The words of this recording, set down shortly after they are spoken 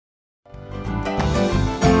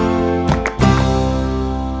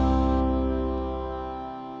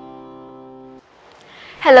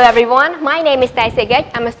Hello everyone, my name is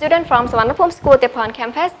Seakgech. I'm a student from Savanapum School Depon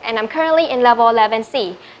campus and I'm currently in level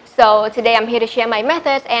 11C. So today I'm here to share my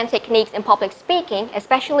methods and techniques in public speaking,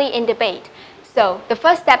 especially in debate. So the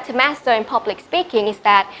first step to master in public speaking is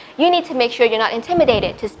that you need to make sure you're not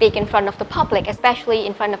intimidated to speak in front of the public, especially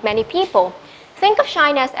in front of many people. Think of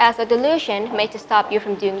shyness as a delusion made to stop you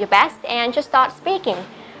from doing your best and just start speaking.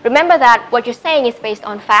 Remember that what you're saying is based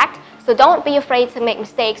on fact, so don't be afraid to make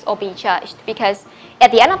mistakes or be judged, because at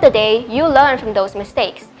the end of the day, you learn from those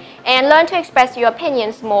mistakes and learn to express your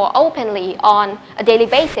opinions more openly on a daily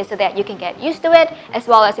basis so that you can get used to it, as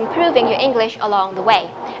well as improving your English along the way.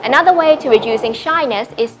 Another way to reducing shyness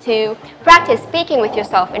is to practice speaking with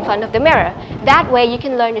yourself in front of the mirror. That way you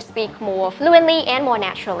can learn to speak more fluently and more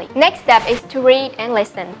naturally. Next step is to read and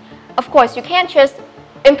listen. Of course, you can't just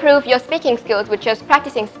improve your speaking skills with just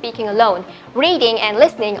practicing speaking alone. Reading and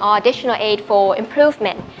listening are additional aid for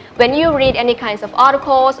improvement. When you read any kinds of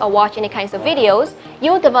articles or watch any kinds of videos,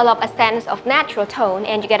 you develop a sense of natural tone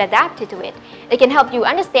and you get adapted to it. It can help you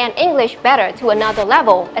understand English better to another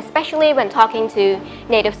level, especially when talking to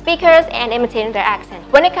native speakers and imitating their accent.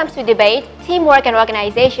 When it comes to debate, teamwork and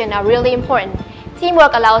organization are really important.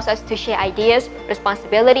 Teamwork allows us to share ideas,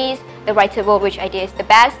 responsibilities, the right to vote which idea is the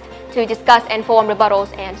best, to discuss and form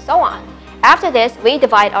rebuttals, and so on. After this, we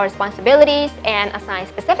divide our responsibilities and assign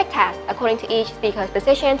specific tasks according to each speaker's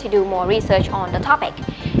position to do more research on the topic.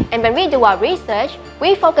 And when we do our research,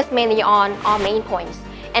 we focus mainly on our main points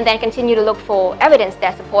and then continue to look for evidence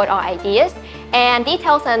that support our ideas, and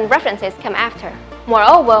details and references come after.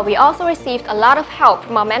 Moreover, we also received a lot of help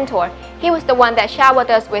from our mentor. He was the one that showered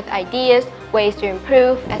us with ideas, ways to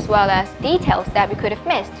improve, as well as details that we could have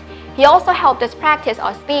missed. He also helped us practice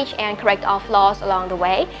our speech and correct our flaws along the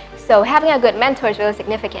way, so having a good mentor is really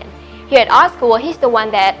significant. Here at our school, he's the one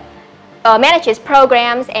that manages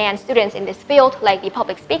programs and students in this field, like the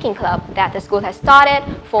Public Speaking Club that the school has started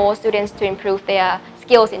for students to improve their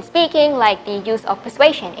skills in speaking, like the use of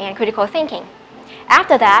persuasion and critical thinking.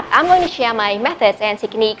 After that, I'm going to share my methods and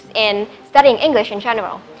techniques in studying English in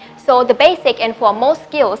general. So the basic and foremost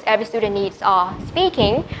skills every student needs are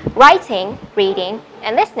speaking, writing, reading,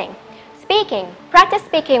 and listening. Speaking, practice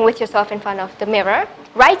speaking with yourself in front of the mirror.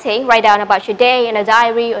 Writing, write down about your day in a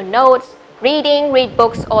diary or notes. Reading, read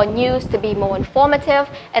books or news to be more informative.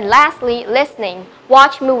 And lastly, listening.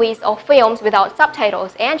 Watch movies or films without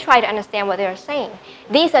subtitles and try to understand what they are saying.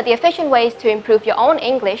 These are the efficient ways to improve your own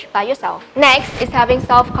English by yourself. Next is having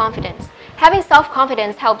self-confidence. Having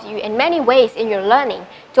self-confidence helps you in many ways in your learning.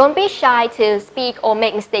 Don't be shy to speak or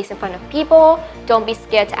make mistakes in front of people. Don't be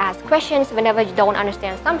scared to ask questions whenever you don't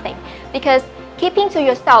understand something, because keeping to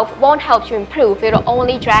yourself won't help you improve, it'll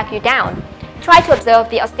only drag you down. Try to observe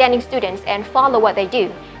the outstanding students and follow what they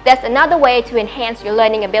do. That's another way to enhance your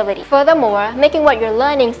learning ability. Furthermore, making what you're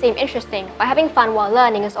learning seem interesting by having fun while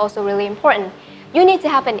learning is also really important. You need to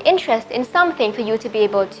have an interest in something for you to be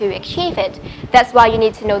able to achieve it. That's why you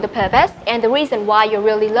need to know the purpose and the reason why you're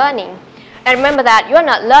really learning. And remember that you're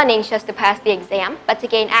not learning just to pass the exam, but to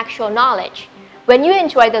gain actual knowledge. When you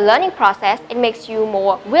enjoy the learning process, it makes you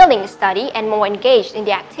more willing to study and more engaged in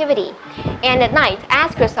the activity. And at night,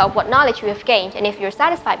 ask yourself what knowledge you have gained and if you're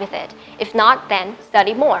satisfied with it. If not, then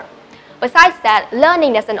study more. Besides that,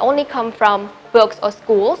 learning doesn't only come from books or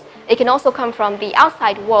schools. It can also come from the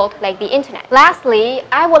outside world, like the internet. Lastly,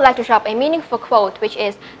 I would like to drop a meaningful quote, which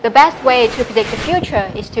is, the best way to predict the future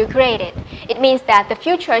is to create it. It means that the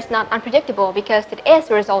future is not unpredictable because it is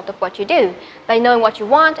the result of what you do. By knowing what you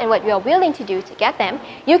want and what you are willing to do to get them,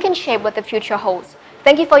 you can shape what the future holds.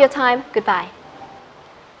 Thank you for your time. Goodbye.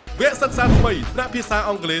 វគ្គសិក្សាថ្មីថ្នាក់ភាសា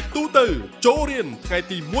អង់គ្លេសទូទៅចូលរៀនថ្ងៃ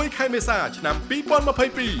ទី1ខែមេសាឆ្នាំ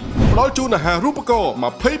2022ផ្ដល់ជូនអាហារូបករណ៍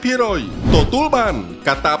 20% ទទួលបាន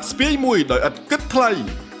កាតាបស្ពាយមួយដោយឥតគិតថ្លៃ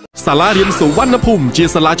សាលារៀនសុវណ្ណភូមិជា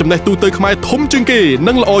សាលាចំណេះទូទៅខ្មែរធំជាងគេ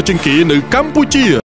និងល្អជាងគេនៅកម្ពុជា